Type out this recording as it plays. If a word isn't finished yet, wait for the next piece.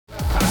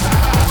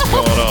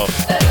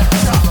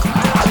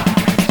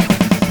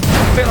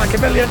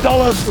$1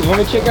 million.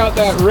 Want to check out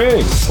that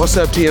ring? What's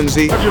up,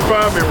 TMZ? How'd you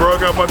find me, bro? I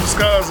got a bunch of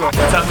scars on.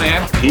 What's up,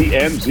 man?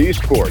 TMZ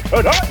Sports.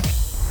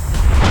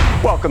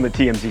 Welcome to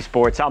TMZ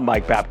Sports. I'm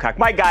Mike Babcock.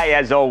 My guy,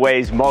 as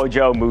always,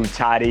 Mojo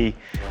Muhtadi.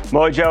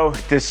 Mojo,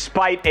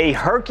 despite a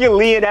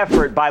Herculean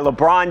effort by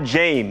LeBron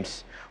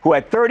James, who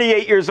at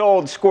 38 years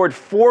old scored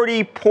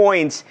 40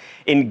 points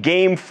in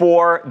Game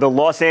 4, the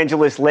Los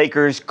Angeles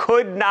Lakers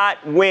could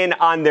not win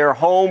on their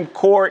home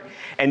court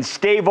and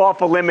stave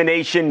off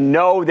elimination.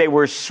 No, they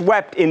were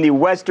swept in the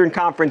Western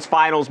Conference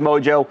Finals,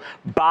 Mojo,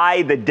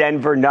 by the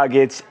Denver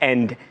Nuggets.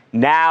 And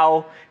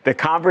now the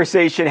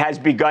conversation has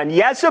begun,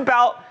 yes,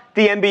 about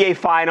the NBA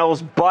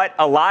Finals, but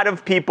a lot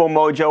of people,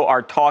 Mojo,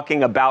 are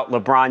talking about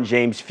LeBron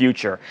James'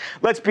 future.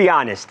 Let's be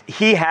honest.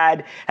 He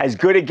had as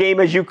good a game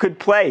as you could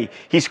play.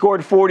 He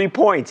scored 40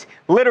 points,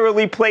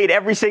 literally played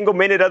every single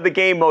minute of the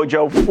game,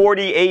 Mojo,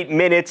 48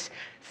 minutes,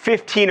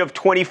 15 of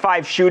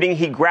 25 shooting.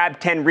 He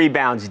grabbed 10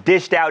 rebounds,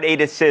 dished out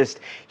 8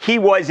 assists. He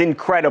was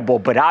incredible,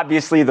 but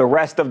obviously the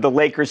rest of the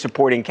Lakers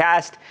supporting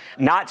cast,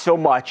 not so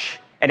much.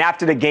 And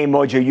after the game,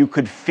 Mojo, you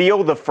could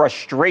feel the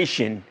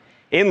frustration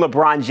in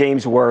LeBron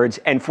James' words,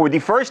 and for the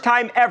first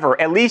time ever,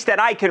 at least that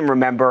I can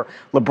remember,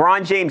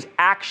 LeBron James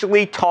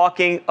actually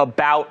talking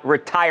about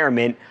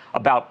retirement,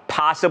 about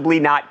possibly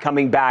not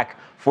coming back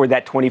for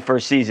that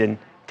 21st season.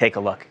 Take a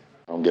look.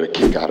 I don't get a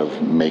kick out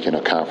of making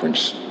a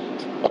conference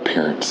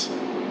appearance.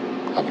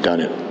 I've done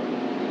it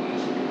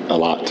a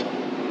lot.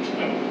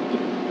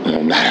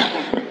 And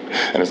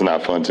it's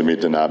not fun to me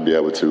to not be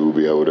able to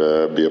be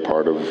a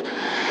part of,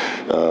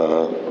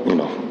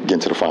 getting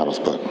to the finals,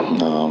 but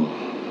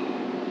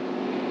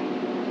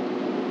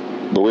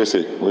we'll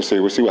see. We'll see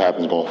what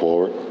happens going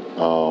forward.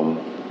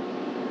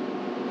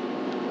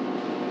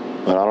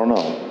 But I don't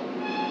know.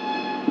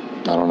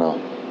 I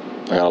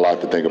got a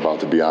lot to think about,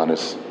 to be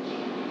honest.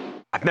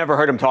 I've never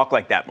heard him talk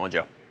like that,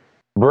 Mojo.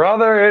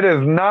 Brother, it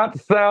is not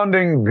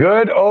sounding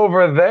good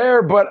over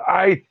there, but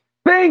I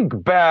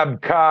think,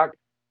 Babcock,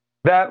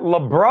 that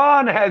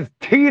LeBron has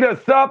teed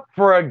us up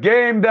for a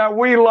game that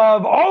we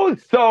love oh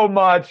so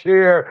much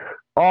here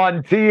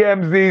on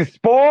TMZ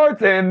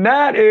Sports, and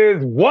that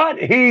is what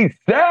he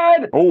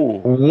said,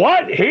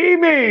 what he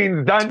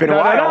means. Dun, it's been dun,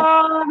 a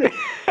while. dun.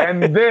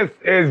 And this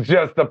is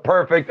just the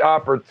perfect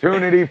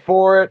opportunity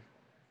for it.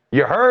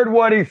 You heard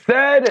what he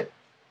said.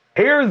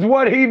 Here's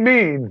what he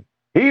means.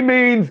 He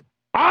means,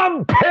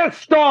 I'm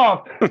pissed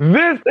off.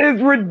 This is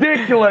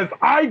ridiculous.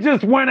 I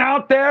just went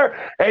out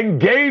there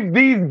and gave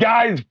these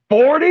guys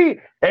 40,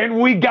 and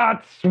we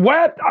got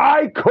swept.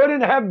 I couldn't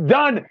have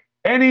done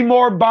any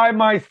more by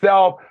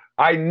myself.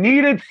 I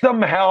needed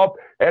some help,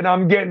 and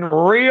I'm getting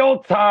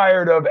real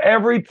tired of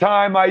every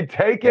time I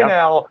take an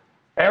L,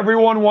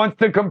 everyone wants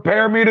to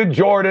compare me to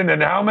Jordan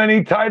and how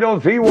many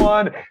titles he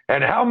won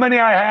and how many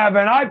I have,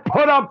 and I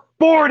put up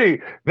 40.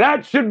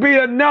 That should be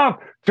enough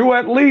to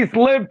at least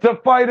live to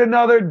fight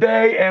another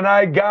day, and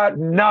I got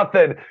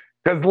nothing.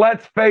 Because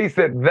let's face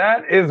it,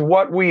 that is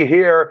what we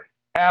hear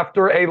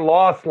after a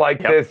loss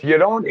like this. You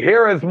don't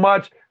hear as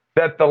much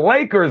that the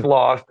Lakers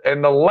lost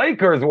and the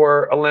Lakers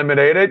were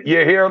eliminated.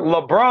 You hear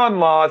LeBron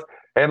lost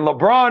and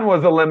LeBron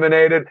was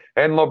eliminated,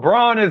 and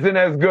LeBron isn't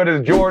as good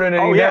as Jordan,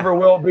 and he never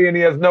will be, and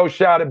he has no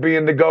shot at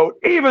being the GOAT,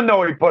 even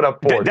though he put up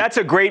 40. That's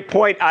a great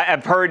point.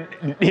 I've heard,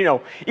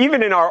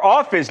 even in our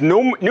office,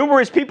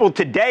 numerous people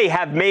today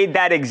have made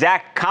that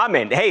exact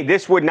comment. Hey,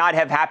 this would not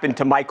have happened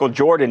to Michael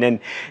Jordan, and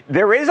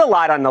there is a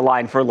lot on the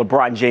line for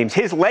LeBron James.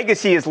 His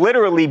legacy is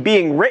literally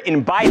being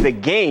written by the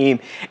game,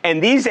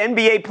 and these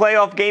NBA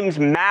playoff games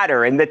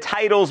matter, and the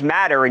titles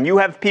matter, and you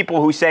have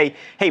people who say,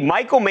 hey,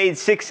 Michael made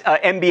 6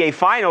 NBA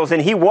finals,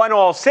 and he won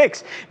all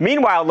 6.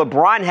 Meanwhile,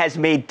 LeBron has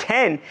made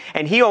 10,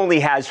 and he only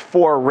has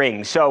 4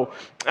 rings. So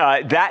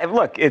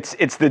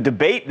it's the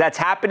debate that's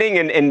happening,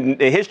 and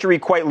the history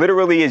quite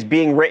literally is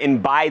being written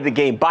by the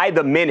game, by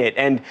the minute.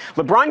 And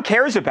LeBron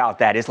cares about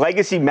that. His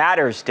legacy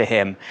matters to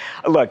him.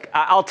 Look,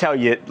 I'll tell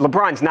you,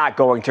 LeBron's not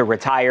going to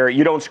retire.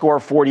 You don't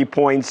score 40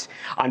 points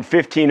on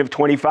 15 of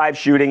 25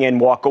 shooting and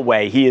walk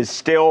away. He is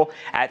still,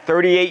 at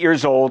 38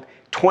 years old,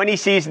 20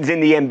 seasons in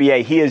the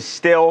NBA, he is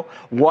still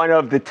one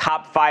of the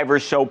top 5 or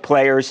so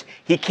players.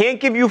 He can't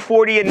give you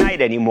 40 a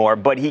night anymore,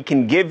 but he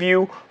can give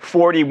you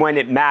 40 when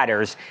it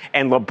matters.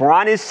 And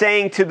LeBron is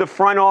saying to the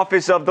front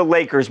office of the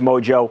Lakers,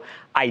 Mojo,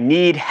 I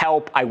need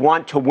help. I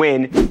want to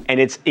win. And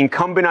it's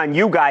incumbent on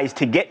you guys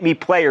to get me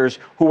players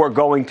who are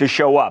going to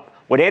show up.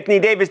 What Anthony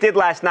Davis did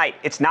last night,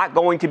 it's not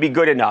going to be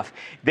good enough.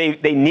 They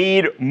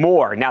need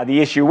more. Now, the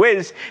issue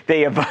is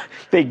they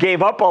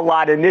gave up a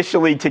lot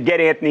initially to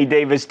get Anthony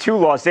Davis to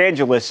Los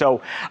Angeles.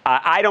 So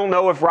I don't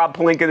know if Rob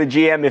Pelinka, the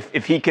GM,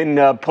 if he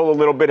can pull a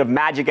little bit of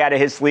magic out of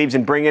his sleeves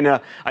and bring in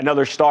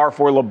another star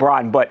for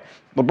LeBron. But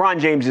LeBron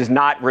James is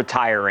not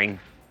retiring.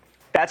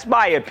 That's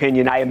my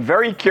opinion. I am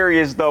very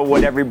curious, though,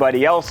 what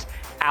everybody else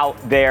out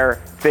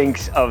there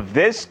thinks of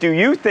this. Do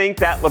you think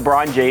that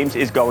LeBron James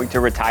is going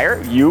to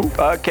retire? You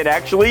can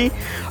actually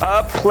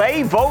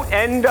play, vote,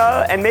 and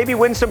maybe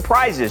win some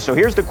prizes. So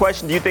here's the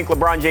question. Do you think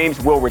LeBron James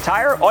will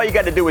retire? All you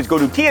got to do is go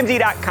to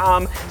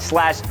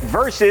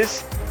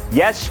tmz.com/versus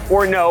Yes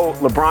or no,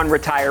 LeBron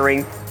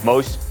retiring,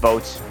 most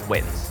votes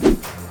wins.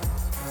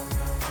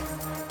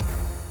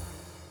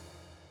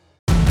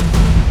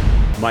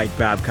 Mike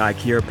Babcock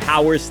here.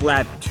 Power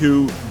Slap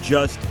 2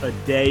 just a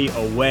day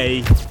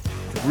away.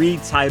 3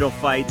 title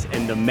fights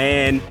and the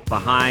man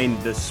behind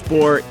the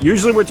sport.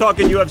 Usually we're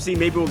talking UFC.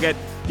 Maybe we'll get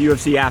the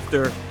UFC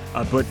after.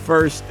 But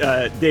first,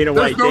 Dana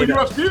White. There's no Dana.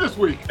 UFC this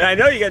week. I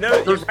know you got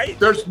no.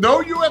 There's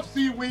no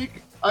UFC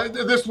week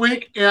this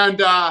week,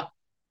 and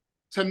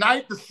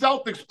tonight the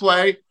Celtics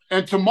play,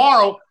 and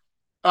tomorrow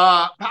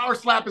Power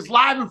Slap is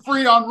live and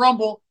free on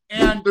Rumble,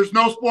 and there's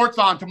no sports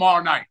on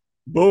tomorrow night.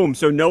 Boom.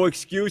 So no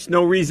excuse,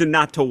 no reason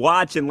not to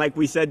watch. And like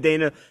we said,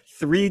 Dana,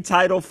 3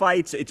 title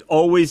fights. It's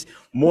always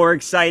more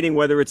exciting,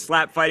 whether it's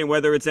slap fighting,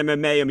 whether it's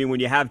MMA. I mean, when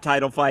you have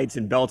title fights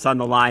and belts on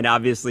the line,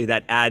 obviously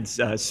that adds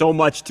so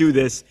much to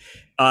this.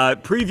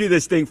 Preview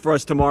this thing for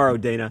us tomorrow,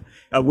 Dana.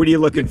 What are you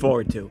looking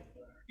forward to?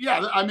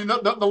 Yeah, I mean,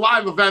 the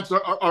live events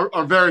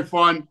are very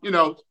fun. You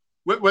know,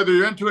 whether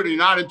you're into it or you're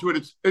not into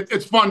it,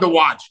 it's fun to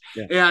watch.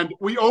 Yeah. And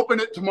we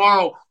open it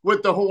tomorrow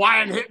with the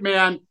Hawaiian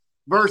Hitman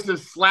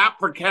versus Slap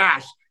for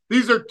Cash.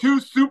 These are 2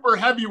 super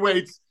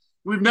heavyweights.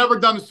 We've never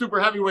done the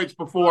super heavyweights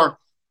before.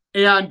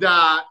 And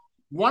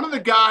one of the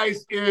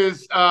guys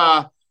is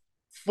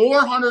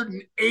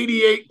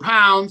 488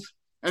 pounds,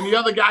 and the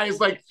other guy is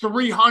like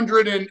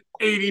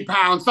 380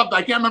 pounds, something.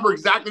 I can't remember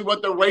exactly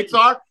what their weights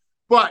are,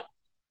 but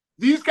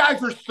these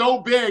guys are so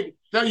big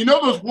that, you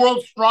know, those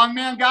world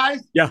strongman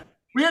guys? Yeah.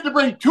 We had to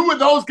bring 2 of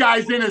those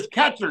guys in as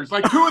catchers,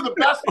 like 2 of the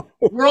best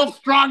world's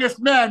strongest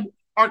men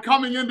are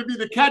coming in to be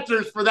the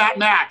catchers for that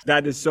match.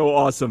 That is so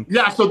awesome.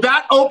 Yeah, so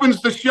that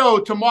opens the show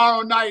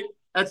tomorrow night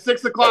at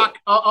 6 o'clock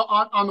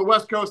on the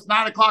West Coast,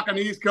 9 o'clock on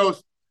the East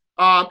Coast.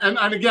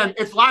 And again,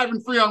 it's live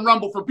and free on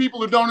Rumble. For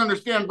people who don't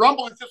understand,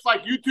 Rumble is just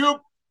like YouTube.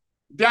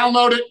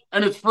 Download it,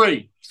 and it's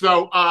free.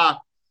 So,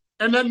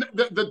 and then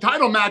the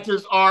title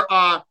matches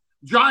are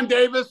John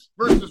Davis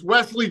versus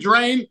Wesley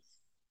Drain,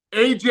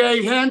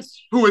 AJ Hinch,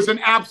 who is an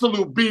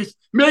absolute beast,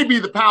 maybe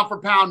the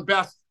pound-for-pound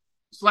best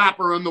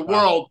slapper in the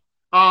world,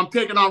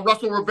 taking on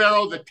Russell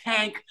Rivero, the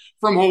tank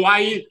from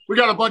Hawaii. We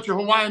got a bunch of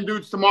Hawaiian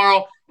dudes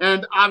tomorrow,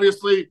 and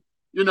obviously,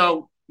 you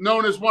know,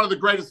 known as one of the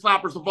greatest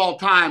slappers of all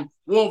time,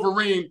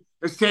 Wolverine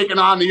is taking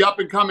on the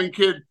up-and-coming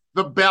kid,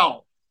 The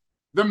Bell.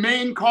 The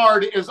main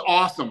card is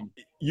awesome.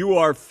 You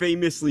are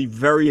famously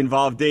very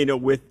involved, Dana,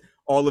 with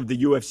all of the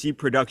UFC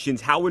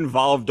productions. How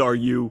involved are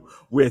you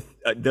with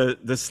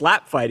the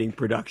slap fighting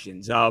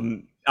productions?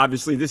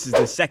 Obviously, this is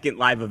the second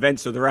live event,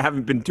 so there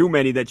haven't been too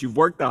many that you've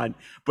worked on.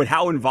 But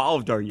how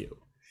involved are you?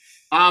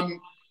 I'm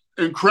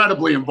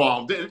incredibly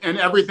involved in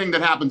everything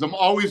that happens. I'm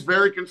always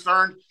very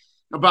concerned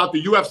about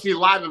the UFC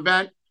live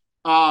event,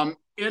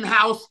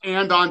 in-house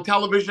and on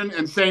television,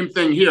 and same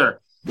thing here.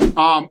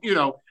 You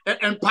know,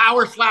 and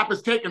Power Slap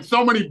has taken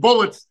so many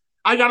bullets.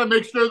 I got to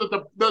make sure that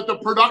the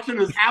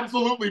production is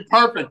absolutely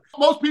perfect.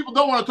 Most people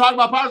don't want to talk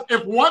about Power.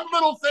 If one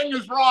little thing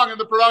is wrong in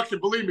the production,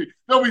 believe me,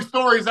 there'll be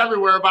stories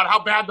everywhere about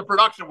how bad the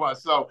production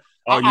was. So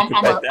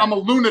I'm a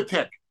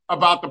lunatic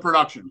about the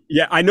production.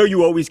 Yeah, I know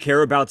you always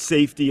care about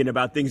safety and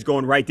about things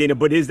going right, Dana,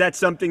 but is that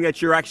something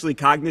that you're actually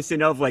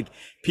cognizant of? Like,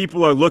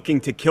 people are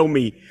looking to kill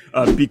me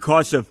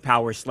because of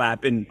Power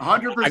Slap, and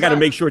 100%. I got to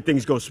make sure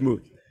things go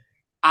smooth.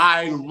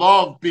 I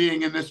love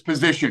being in this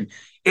position.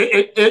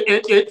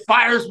 It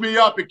fires me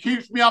up. It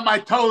keeps me on my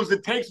toes.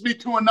 It takes me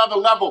to another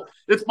level.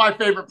 It's my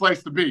favorite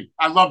place to be.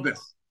 I love this.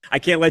 I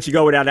can't let you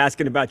go without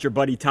asking about your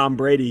buddy Tom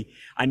Brady.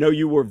 I know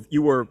you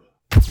were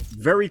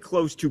very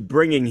close to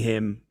bringing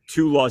him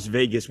to Las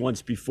Vegas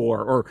once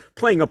before, or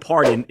playing a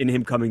part in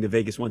him coming to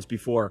Vegas once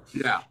before.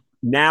 Yeah.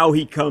 Now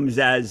he comes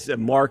as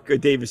Mark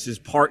Davis's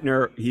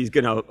partner. He's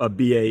going to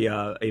be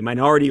a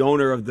minority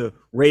owner of the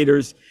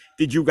Raiders.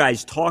 Did you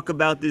guys talk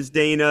about this,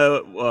 Dana?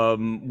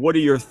 What are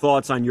your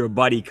thoughts on your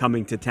buddy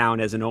coming to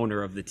town as an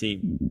owner of the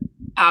team?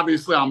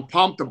 Obviously, I'm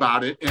pumped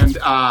about it. And,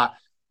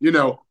 you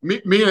know,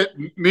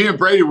 me and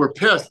Brady were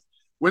pissed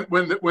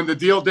when the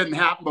deal didn't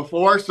happen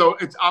before. So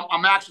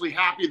I'm actually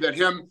happy that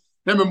him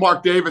and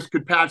Mark Davis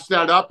could patch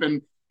that up.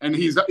 And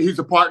he's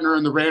a partner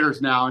in the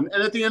Raiders now. And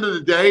at the end of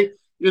the day,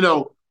 you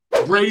know,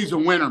 Brady's a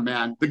winner,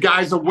 man. The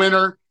guy's a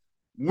winner.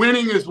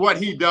 Winning is what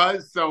he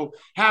does. So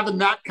having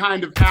that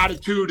kind of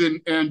attitude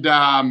and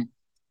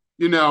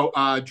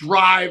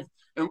drive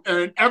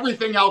and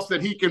everything else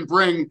that he can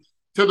bring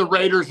to the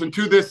Raiders and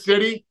to this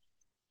city,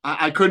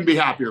 I couldn't be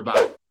happier about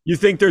it. You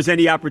think there's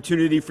any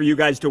opportunity for you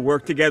guys to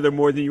work together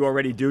more than you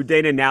already do,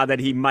 Dana, now that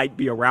he might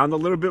be around a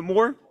little bit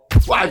more?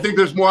 Well, I think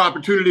there's more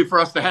opportunity for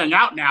us to hang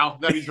out now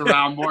that he's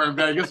around more in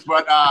Vegas.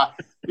 But,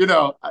 you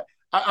know,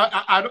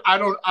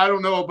 I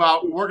don't know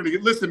about working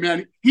together. Listen,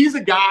 man, he's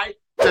a guy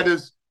that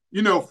is,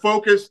 you know,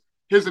 focused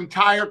his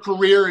entire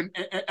career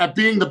at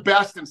being the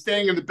best and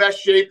staying in the best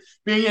shape,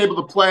 being able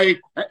to play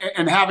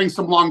and having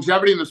some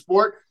longevity in the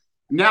sport.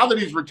 Now that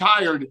he's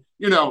retired,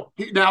 you know,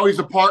 now he's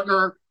a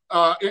partner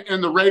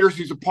in the Raiders.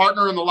 He's a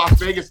partner in the Las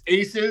Vegas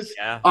Aces,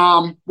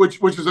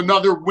 which is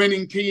another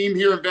winning team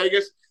here in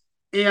Vegas.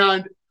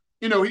 And,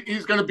 you know,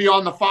 he's going to be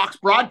on the Fox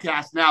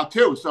broadcast now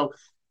too. So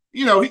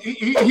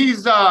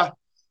he's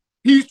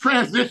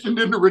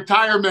transitioned into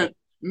retirement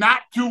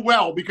not too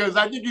well, because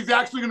I think he's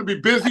actually going to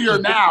be busier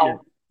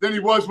now than he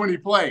was when he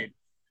played.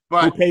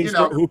 But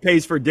who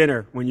pays for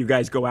dinner when you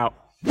guys go out?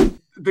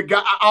 The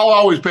guy, I'll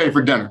always pay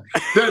for dinner.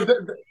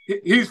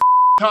 He's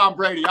Tom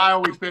Brady. I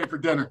always pay for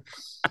dinner.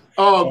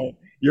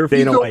 You're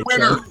he's Dana a White,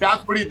 winner. so.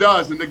 That's what he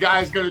does, and the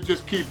guy's going to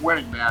just keep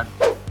winning, man.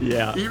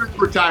 Yeah. Even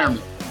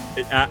retirement.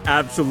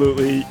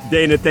 Absolutely.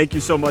 Dana, thank you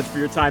so much for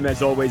your time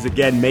as always.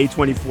 Again, May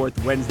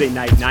 24th, Wednesday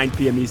night, 9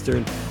 p.m.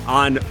 Eastern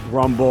on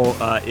Rumble.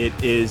 It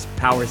is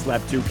Power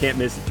Slap 2. Can't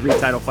miss it. 3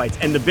 title fights.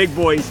 And the big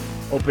boys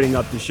opening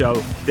up the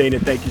show. Dana,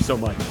 thank you so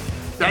much.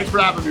 Thanks for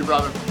having me,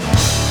 brother.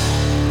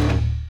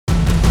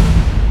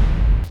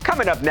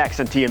 Coming up next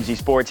on TMZ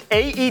Sports,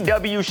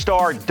 AEW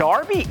star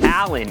Darby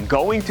Allin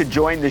going to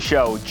join the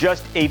show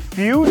just a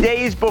few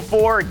days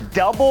before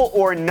Double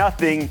or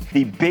Nothing,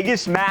 the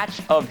biggest match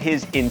of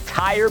his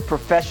entire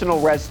professional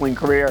wrestling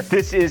career.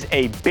 This is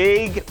a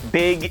big,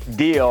 big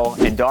deal,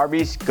 and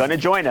Darby's going to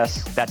join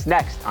us. That's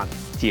next on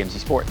TMZ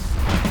Sports.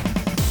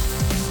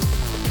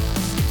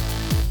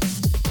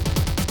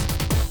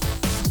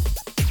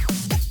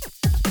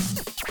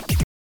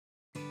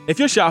 If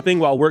you're shopping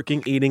while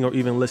working, eating, or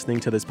even listening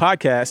to this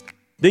podcast,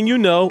 then you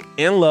know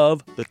and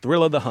love the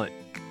thrill of the hunt.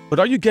 But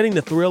are you getting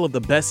the thrill of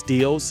the best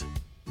deals?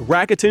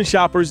 Rakuten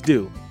shoppers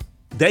do.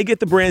 They get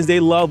the brands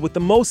they love with the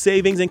most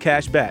savings and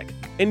cash back.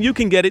 And you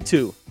can get it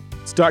too.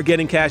 Start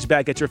getting cash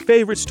back at your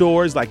favorite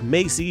stores like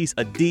Macy's,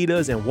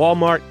 Adidas, and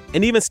Walmart,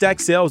 and even stack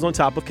sales on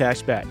top of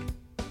cash back.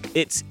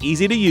 It's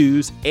easy to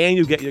use, and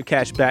you get your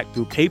cash back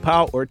through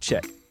PayPal or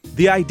check.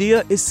 The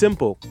idea is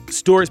simple.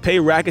 Stores pay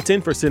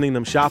Rakuten for sending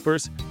them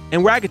shoppers,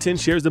 and Rakuten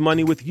shares the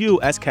money with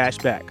you as cash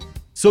back.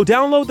 So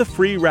download the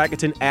free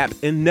Rakuten app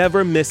and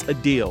never miss a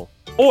deal.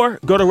 Or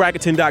go to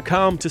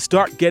Rakuten.com to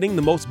start getting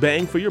the most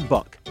bang for your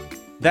buck.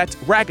 That's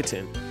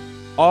Rakuten.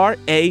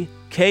 Rakuten.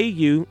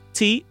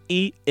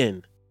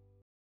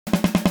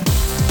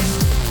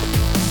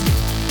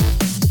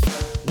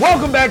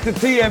 Welcome back to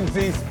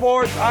TMZ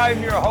Sports.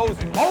 I'm your host,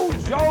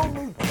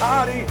 Mojo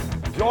Mutati,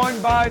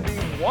 joined by the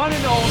one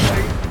and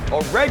only,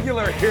 a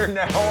regular here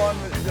now on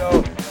the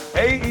show,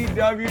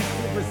 AEW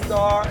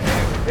superstar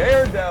and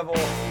daredevil,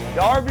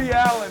 Darby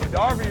Allin.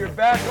 Darby, you're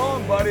back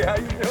on, buddy. How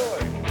you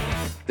doing?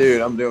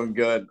 Dude, I'm doing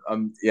good.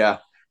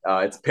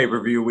 It's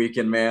pay-per-view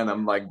weekend, man.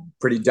 I'm like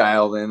pretty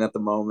dialed in at the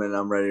moment.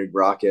 I'm ready to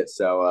rock it.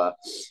 So,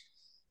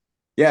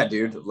 yeah,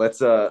 dude, let's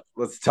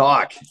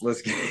talk.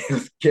 Let's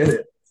get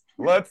it.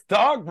 Let's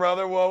talk,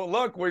 brother. Well,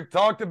 look, we've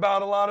talked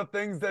about a lot of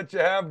things that you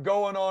have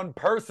going on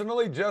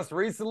personally just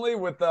recently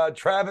with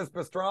Travis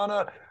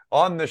Pastrana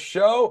on the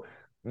show.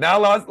 Now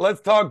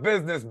let's talk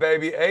business,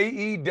 baby.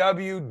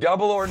 AEW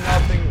Double or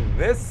Nothing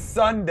this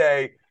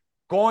Sunday,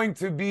 going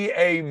to be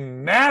a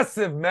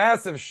massive,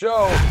 massive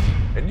show.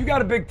 And you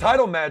got a big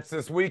title match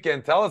this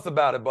weekend. Tell us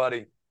about it,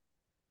 buddy.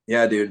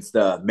 Yeah, dude, it's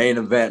the main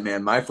event,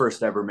 man. My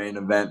first ever main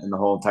event in the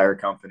whole entire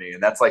company.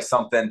 And that's like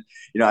something,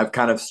 I've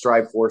kind of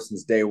strived for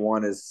since day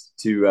one, is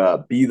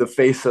to be the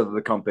face of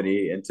the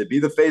company. And to be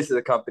the face of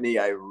the company,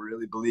 I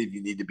really believe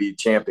you need to be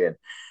champion.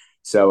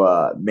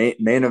 So main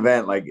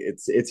event, like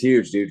it's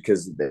huge, dude,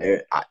 because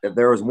if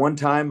there was one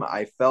time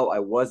I felt I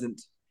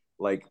wasn't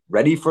like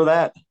ready for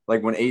that,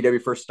 like when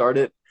AEW first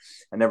started,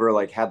 I never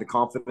like had the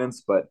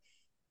confidence, but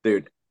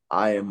dude,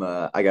 I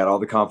got all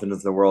the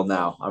confidence in the world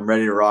now. I'm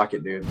ready to rock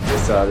it, dude.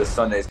 This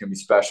Sunday is gonna be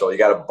special. You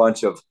got a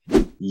bunch of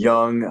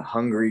young,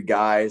 hungry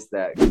guys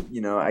that,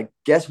 I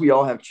guess we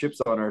all have chips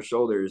on our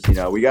shoulders.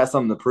 We got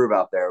something to prove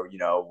out there.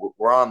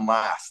 We're on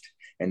last.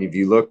 And if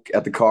you look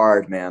at the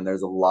card, man,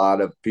 there's a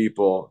lot of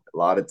people, a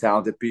lot of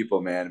talented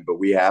people, man. But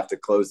we have to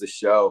close the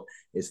show.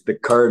 It's the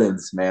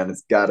curtains, man.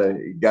 It's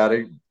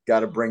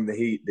gotta bring the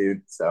heat,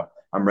 dude. So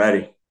I'm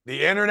ready.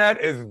 The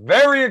internet is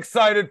very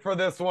excited for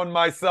this one,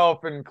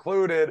 myself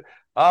included.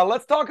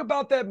 Let's talk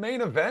about that main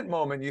event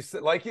moment.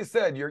 Like you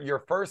said,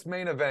 your first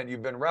main event.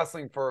 You've been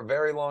wrestling for a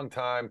very long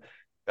time.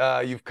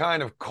 You've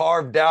kind of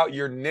carved out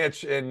your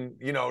niche in,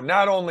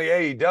 not only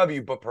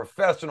AEW, but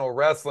professional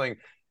wrestling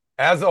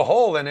as a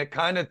whole. And it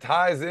kind of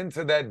ties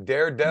into that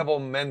daredevil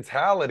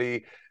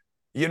mentality,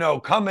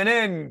 coming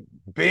in,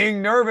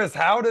 being nervous.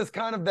 How does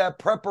kind of that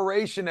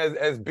preparation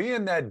as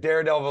being that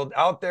daredevil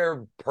out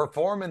there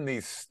performing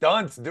these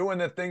stunts, doing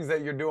the things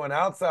that you're doing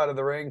outside of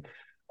the ring,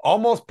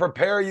 almost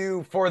prepare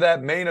you for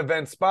that main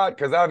event spot?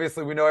 Because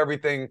obviously we know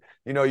everything,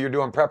 you're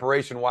doing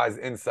preparation-wise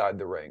inside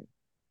the ring.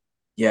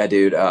 Yeah,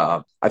 dude.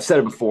 I've said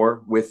it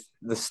before, with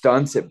the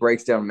stunts, it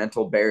breaks down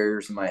mental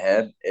barriers in my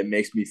head. It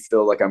makes me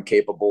feel like I'm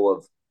capable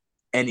of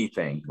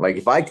anything. Like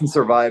if I can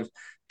survive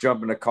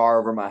jumping a car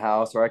over my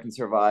house, or I can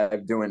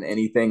survive doing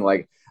anything,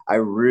 like I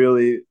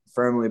really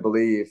firmly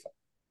believe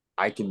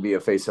I can be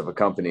a face of a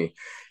company.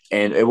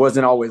 And it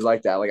wasn't always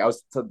like that. Like I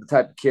was the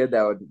type of kid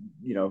that would,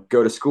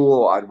 go to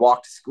school. I'd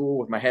walk to school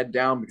with my head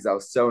down because I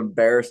was so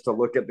embarrassed to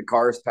look at the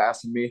cars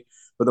passing me.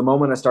 But the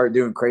moment I started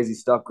doing crazy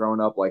stuff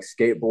growing up, like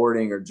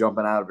skateboarding or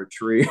jumping out of a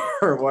tree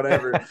or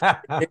whatever,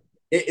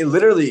 it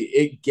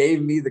literally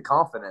gave me the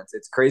confidence.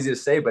 It's crazy to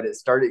say, but it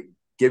started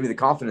gave me the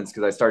confidence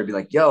because I started being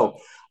like, yo,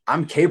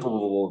 I'm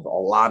capable of a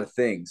lot of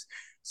things.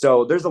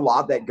 So there's a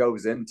lot that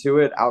goes into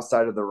it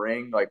outside of the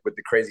ring, like with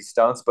the crazy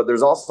stunts, but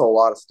there's also a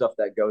lot of stuff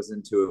that goes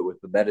into it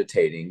with the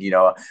meditating.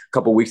 A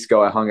couple of weeks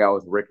ago, I hung out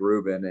with Rick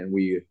Rubin and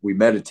we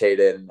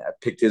meditated, and I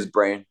picked his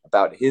brain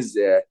about his,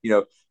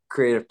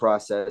 creative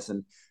process.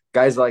 And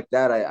guys like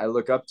that, I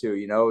look up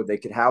to. They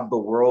could have the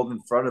world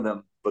in front of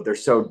them, but they're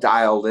so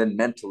dialed in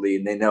mentally,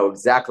 and they know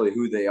exactly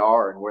who they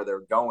are and where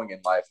they're going in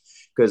life.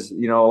 Because, a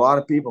lot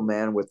of people,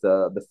 man, with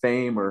the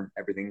fame or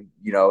everything,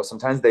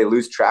 sometimes they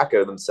lose track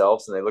of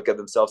themselves and they look at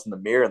themselves in the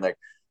mirror and like,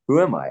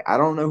 who am I? I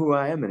don't know who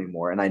I am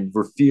anymore. And I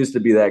refuse to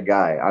be that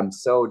guy. I'm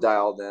so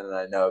dialed in, and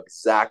I know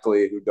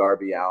exactly who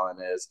Darby Allin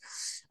is.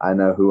 I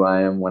know who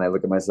I am when I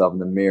look at myself in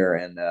the mirror.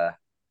 And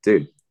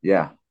dude,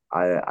 yeah.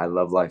 I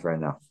love life right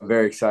now. I'm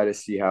very excited to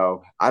see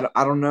how I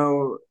don't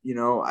know,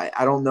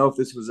 I don't know if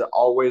this was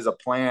always a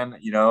plan,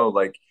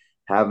 like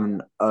having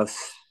us,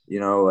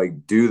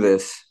 like do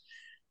this,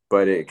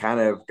 but it kind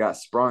of got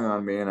sprung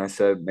on me, and I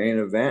said, main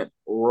event,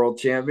 world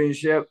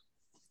championship.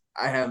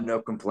 I have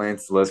no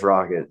complaints. Let's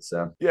rock it.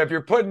 So yeah, if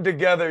you're putting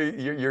together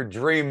your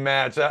dream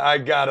match, I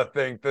gotta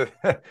think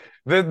that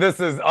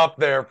this is up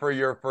there for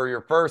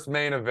your first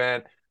main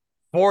event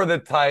for the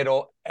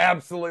title.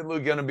 Absolutely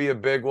going to be a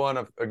big one.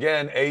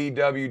 Again,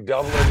 AEW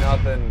Double or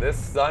Nothing this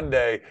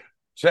Sunday.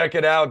 Check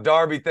it out.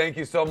 Darby, thank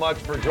you so much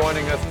for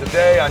joining us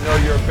today. I know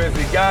you're a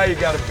busy guy. You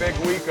got a big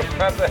week of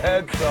prep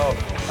ahead, so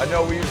I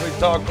know we usually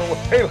talk for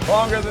way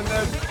longer than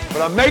this,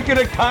 but I'm making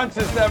a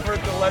conscious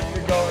effort to let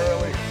you go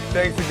early.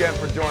 Thanks again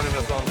for joining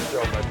us on the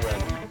show, my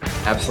friend.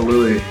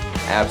 Absolutely.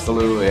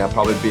 I'll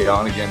probably be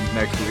on again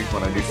next week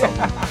when I do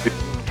something.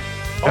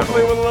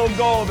 Hopefully with a little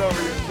gold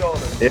over your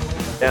shoulder.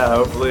 Yeah,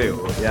 hopefully.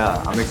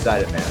 Yeah, I'm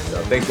excited, man.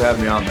 So thanks for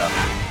having me on, though.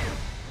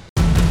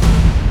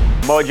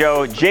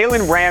 Mojo,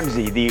 Jalen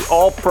Ramsey, the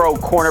all-pro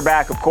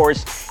cornerback, of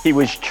course, he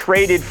was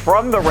traded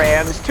from the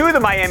Rams to the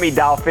Miami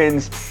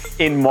Dolphins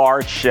in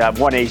March,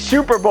 won a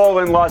Super Bowl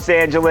in Los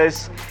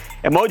Angeles.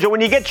 And Mojo,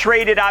 when you get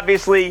traded,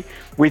 obviously,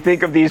 we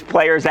think of these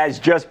players as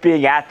just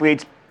being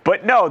athletes.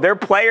 But no, they're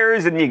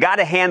players, and you got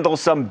to handle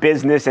some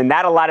business. And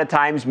that a lot of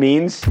times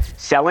means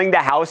selling the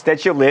house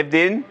that you lived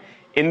in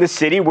the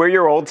city where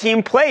your old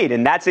team played.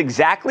 And that's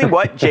exactly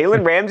what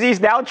Jalen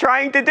Ramsey's now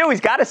trying to do. He's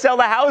got to sell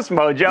the house,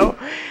 Mojo.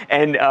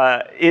 And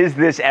is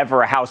this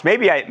ever a house?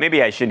 Maybe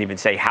I shouldn't even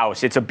say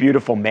house. It's a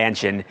beautiful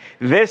mansion.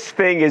 This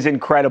thing is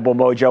incredible,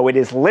 Mojo. It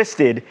is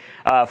listed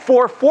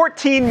for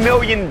 $14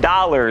 million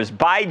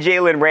by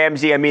Jalen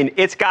Ramsey. I mean,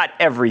 it's got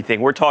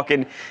everything. We're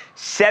talking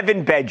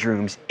 7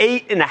 bedrooms,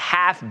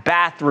 8.5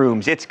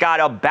 bathrooms. It's got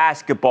a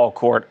basketball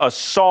court, a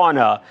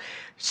sauna,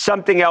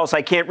 something else.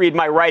 I can't read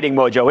my writing,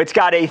 Mojo. It's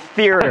got a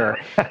theater.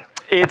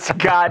 It's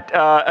got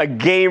a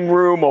game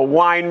room, a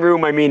wine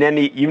room. I mean,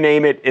 you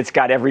name it, it's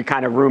got every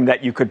kind of room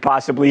that you could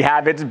possibly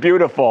have. It's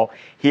beautiful.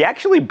 He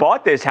actually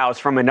bought this house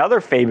from another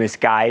famous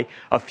guy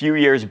a few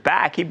years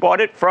back. He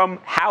bought it from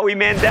Howie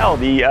Mandel,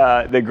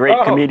 the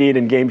great comedian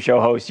and game show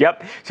host.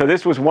 Yep. So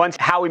this was once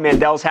Howie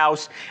Mandel's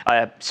house.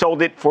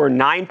 Sold it for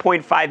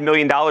 $9.5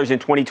 million in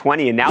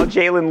 2020. And now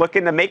Jalen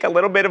looking to make a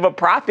little bit of a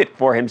profit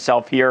for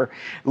himself here,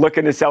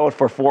 looking to sell it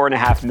for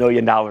 $4.5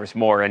 million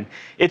more. And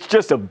it's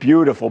just a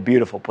beautiful,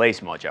 beautiful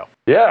place, Mojo.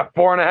 Yeah,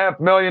 $4.5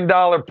 million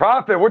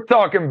profit. We're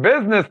talking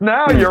business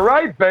now. You're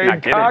right,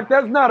 Babe Cock.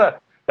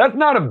 That's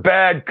not a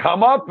bad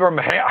come up from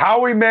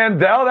Howie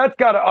Mandel. That's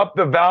got to up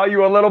the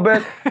value a little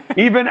bit.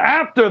 Even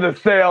after the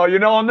sale,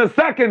 on the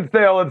second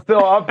sale, it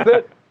still ups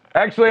it.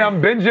 Actually,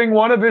 I'm binging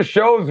one of his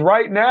shows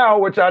right now,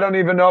 which I don't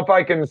even know if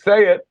I can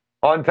say it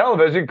on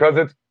television because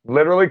it's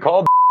literally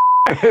called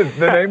is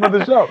the name of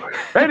the show.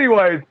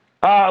 Anyways,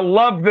 I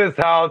love this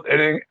house.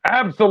 It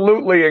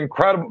absolutely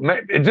incredible.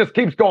 It just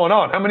keeps going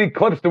on. How many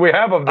clips do we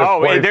have of this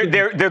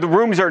place? The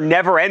rooms are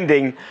never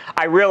ending.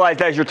 I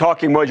realized as you're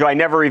talking, Mojo, I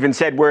never even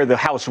said where the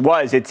house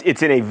was.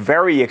 It's in a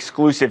very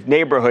exclusive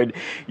neighborhood.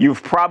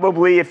 You've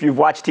probably, if you've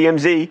watched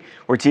TMZ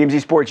or TMZ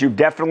Sports, you've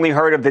definitely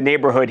heard of the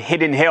neighborhood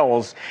Hidden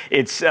Hills.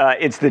 It's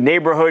the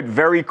neighborhood,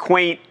 very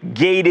quaint,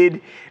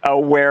 gated,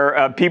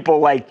 where people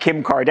like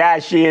Kim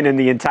Kardashian and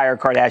the entire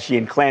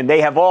Kardashian clan,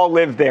 they have all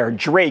lived there.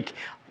 Drake,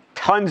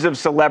 tons of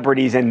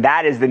celebrities, and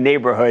that is the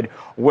neighborhood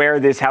where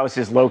this house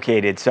is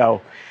located. So,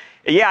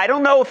 yeah, I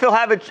don't know if he'll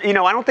have I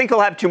don't think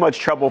he'll have too much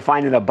trouble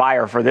finding a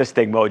buyer for this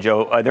thing,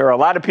 Mojo. There are a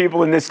lot of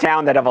people in this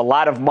town that have a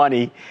lot of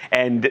money,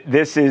 and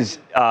this is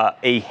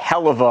a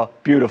hell of a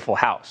beautiful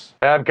house.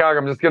 Babcock,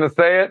 I'm just going to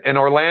say it. In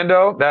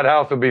Orlando, that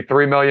house would be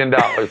 $3 million.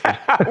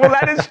 Well,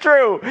 that is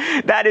true.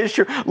 That is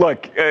true.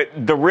 Look,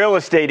 the real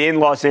estate in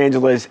Los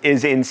Angeles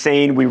is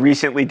insane. We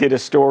recently did a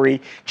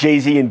story.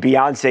 Jay-Z and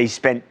Beyonce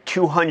spent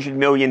 $200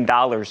 million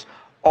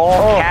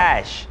All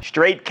cash,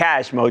 straight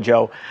cash,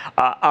 Mojo,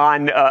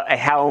 on a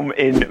home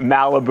in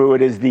Malibu.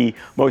 It is the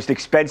most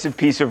expensive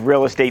piece of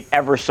real estate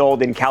ever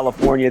sold in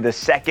California, the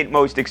second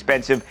most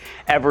expensive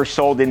ever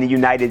sold in the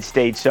United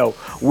States. So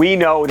we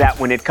know that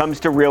when it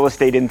comes to real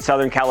estate in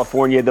Southern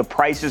California, the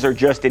prices are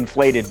just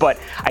inflated. But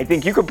I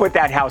think you could put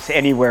that house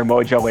anywhere,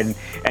 Mojo,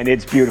 and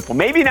it's beautiful.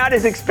 Maybe not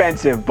as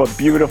expensive, but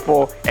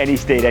beautiful. Any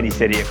state, any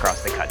city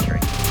across the country.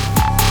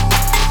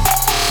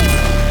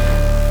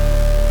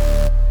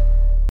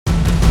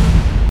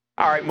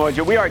 All right,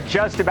 Mojo, we are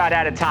just about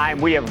out of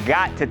time. We have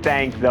got to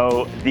thank,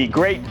 though, the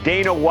great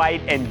Dana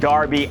White and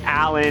Darby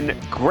Allin.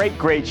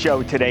 Great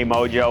show today,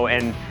 Mojo.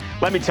 And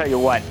let me tell you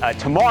what,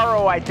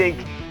 tomorrow, I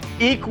think,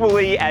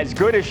 equally as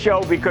good a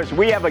show because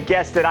we have a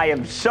guest that I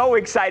am so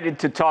excited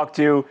to talk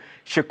to,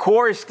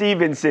 Shakur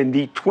Stevenson,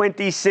 the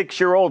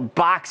 26-year-old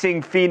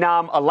boxing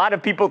phenom. A lot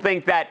of people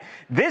think that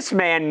this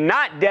man,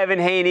 not Devin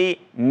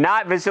Haney,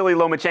 not Vasily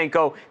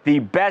Lomachenko, the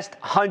best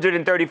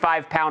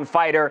 135-pound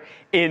fighter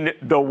in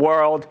the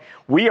world.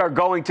 We are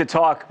going to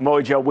talk,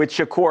 Mojo, with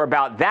Shakur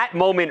about that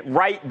moment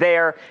right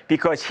there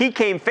because he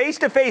came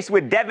face-to-face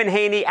with Devin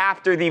Haney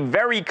after the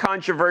very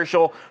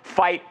controversial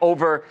fight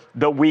over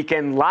the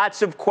weekend.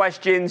 Lots of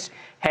questions.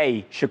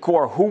 Hey,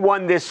 Shakur, who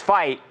won this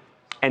fight?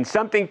 And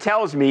something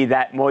tells me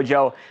that,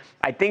 Mojo,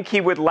 I think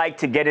he would like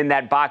to get in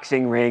that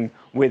boxing ring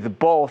with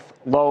both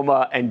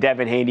Loma and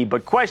Devin Haney.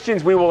 But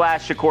questions we will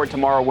ask Shakur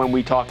tomorrow when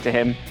we talk to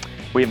him.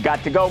 We've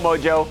got to go,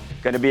 Mojo.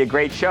 Going to be a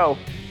great show.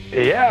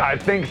 Yeah, I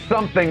think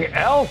something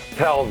else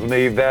tells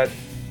me that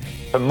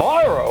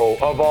tomorrow,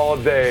 of all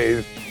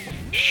days,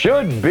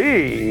 should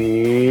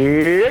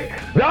be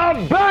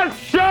the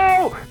best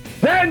show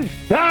since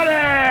time.